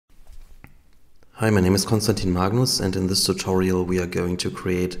Hi, my name is Konstantin Magnus, and in this tutorial we are going to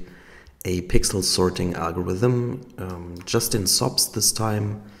create a pixel sorting algorithm, just in SOPs this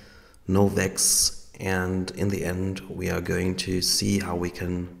time, no vex, and in the end we are going to see how we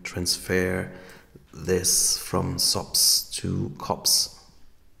can transfer this from SOPs to COPs.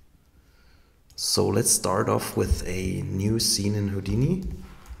 So let's start off with a new scene in Houdini,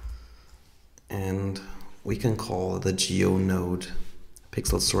 and we can call the geo node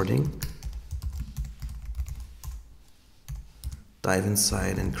pixel sorting. Dive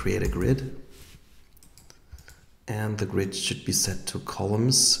inside and create a grid, and the grid should be set to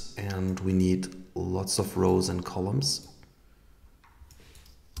columns, and we need lots of rows and columns,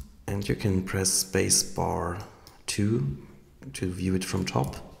 and you can press spacebar 2 to view it from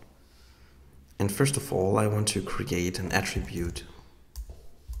top. And first of all, I want to create an attribute.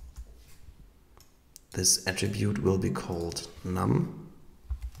 This attribute will be called num,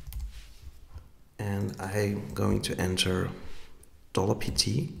 and I'm going to enter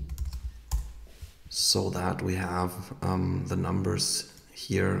 $PT so that we have the numbers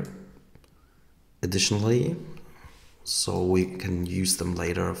here additionally, so we can use them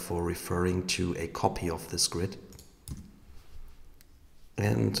later for referring to a copy of this grid.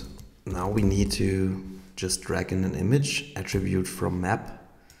 And now we need to just drag in an image. Attribute from map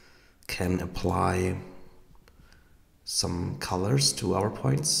can apply some colors to our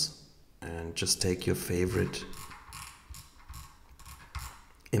points, and just take your favorite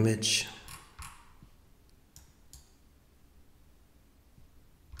image,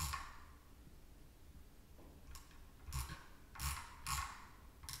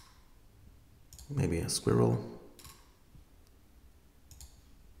 maybe a squirrel,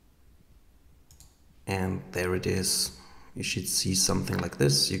 and there it is. You should see something like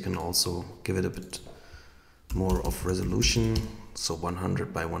this. You can also give it a bit more of resolution, so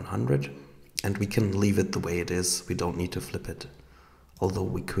 100 by 100, and we can leave it the way it is. We don't need to flip it. Although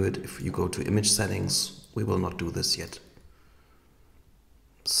we could, if you go to image settings, we will not do this yet.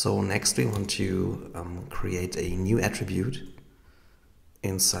 So next we want to create a new attribute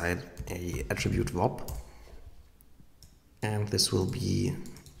inside a attribute VOP, and this will be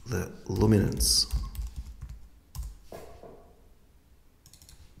the luminance.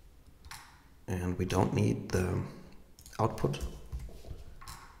 And we don't need the output,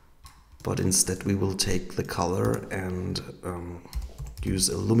 but instead we will take the color and use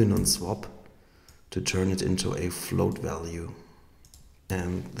a luminance swap to turn it into a float value.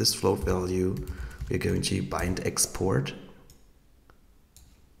 And this float value we're going to bind export.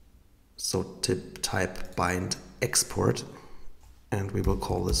 So type bind export, and we will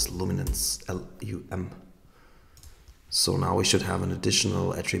call this luminance, LUM. So now we should have an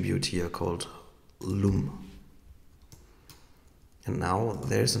additional attribute here called lum. And now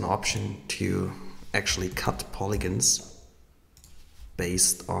there's an option to actually cut polygons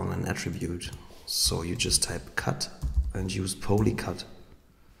based on an attribute. So you just type cut and use polycut.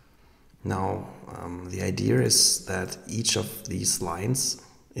 Now the idea is that each of these lines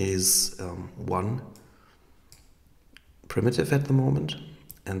is one primitive at the moment,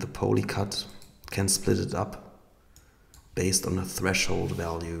 and the polycut can split it up based on a threshold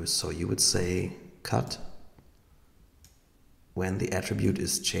value. So you would say cut when the attribute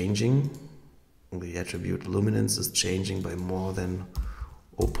is changing, the attribute luminance is changing by more than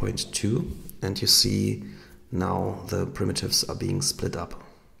 0.2, and you see now the primitives are being split up.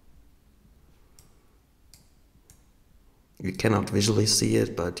 You cannot visually see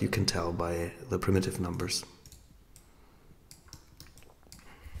it, but you can tell by the primitive numbers.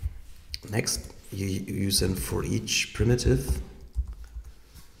 Next, you use an for each primitive,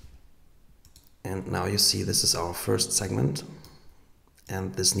 and now you see this is our first segment,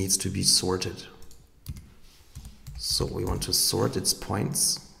 and this needs to be sorted. So we want to sort its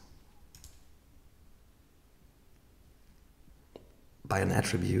points by an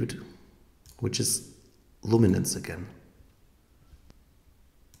attribute, which is luminance again.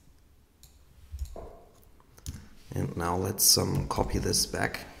 And now let's copy this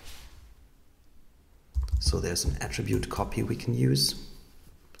back. So there's an attribute copy we can use,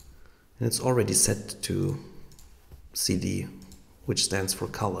 and it's already set to CD, which stands for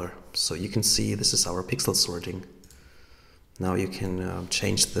color. So you can see this is our pixel sorting. Now you can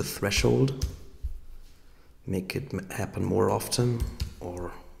change the threshold, make it happen more often,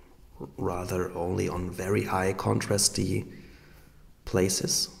 or rather only on very high contrasty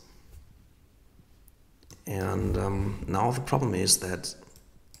places. And now the problem is that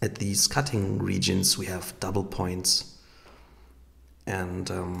at these cutting regions we have double points,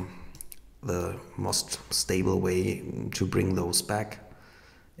 and the most stable way to bring those back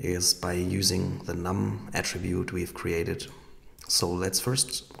is by using the num attribute we've created. So let's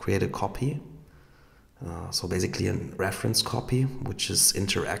first create a copy. So basically a reference copy, which is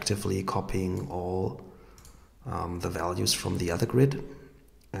interactively copying all the values from the other grid.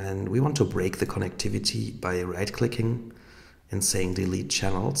 And we want to break the connectivity by right-clicking and saying delete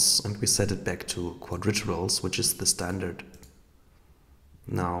channels, and we set it back to quadrilaterals, which is the standard.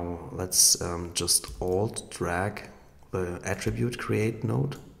 Now let's just alt drag the attribute create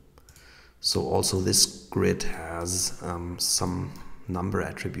node. So also this grid has some number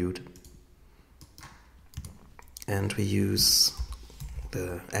attribute. And we use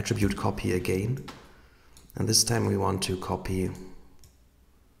the attribute copy again. And this time we want to copy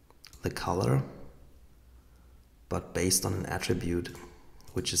the color, but based on an attribute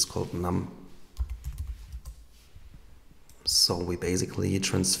which is called num. So we basically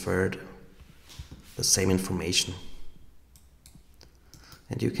transferred the same information.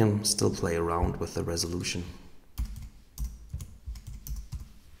 And you can still play around with the resolution.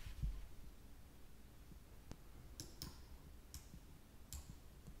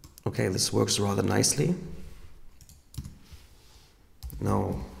 Okay, this works rather nicely.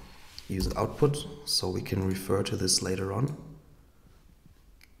 Now use output so we can refer to this later on.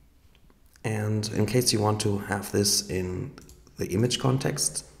 And in case you want to have this in the image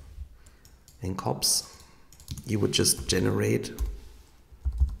context, in cops, you would just generate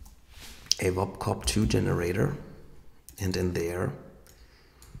a webcop2 generator, and in there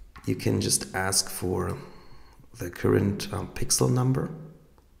you can just ask for the current pixel number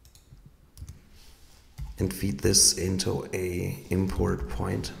and feed this into a import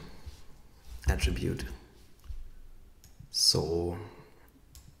point attribute. So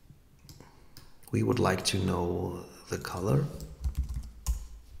we would like to know the color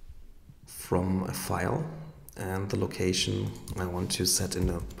from a file, and the location I want to set in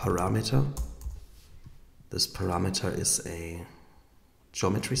a parameter. This parameter is a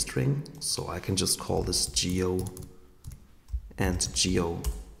geometry string, so I can just call this geo and geo.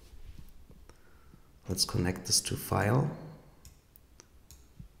 Let's connect this to file.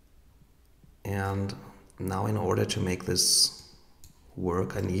 And now in order to make this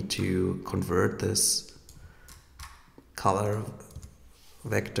work, I need to convert this color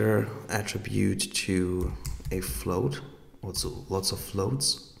vector attribute to a float, also lots of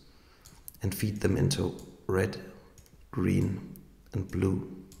floats, and feed them into red, green, and blue.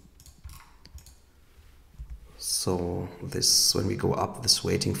 So this, when we go up, this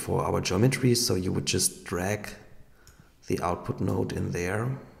waiting for our geometry, so you would just drag the output node in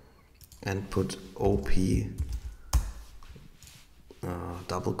there and put OP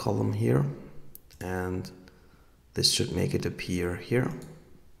double column here, and this should make it appear here.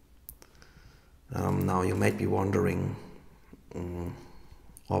 Now you might be wondering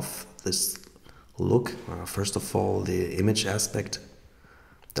of this look. First of all, the image aspect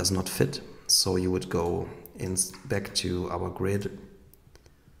does not fit, so you would go back to our grid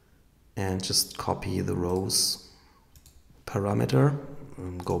and just copy the rows parameter,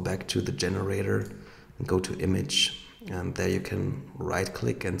 go back to the generator and go to image, and there you can right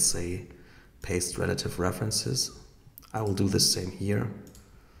click and say paste relative references. I will do the same here,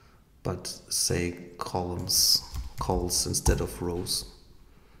 but say columns instead of rows.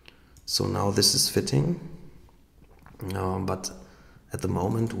 So now this is fitting, but at the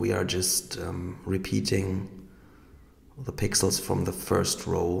moment we are just repeating the pixels from the first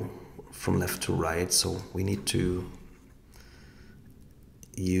row from left to right, so we need to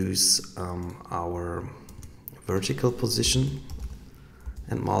use our vertical position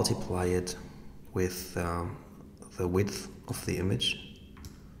and multiply it with the width of the image,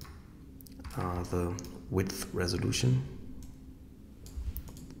 the width resolution,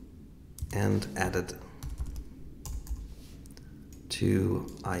 and add it to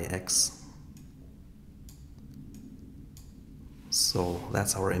IX. So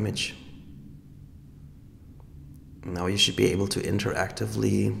that's our image. Now you should be able to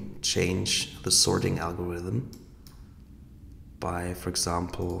interactively change the sorting algorithm by, for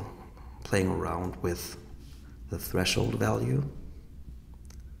example, playing around with the threshold value,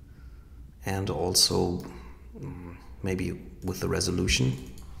 and also maybe with the resolution.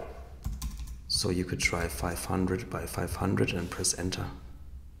 So you could try 500 by 500 and press enter.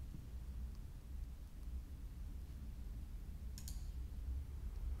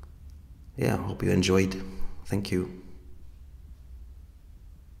 Yeah, hope you enjoyed. Thank you.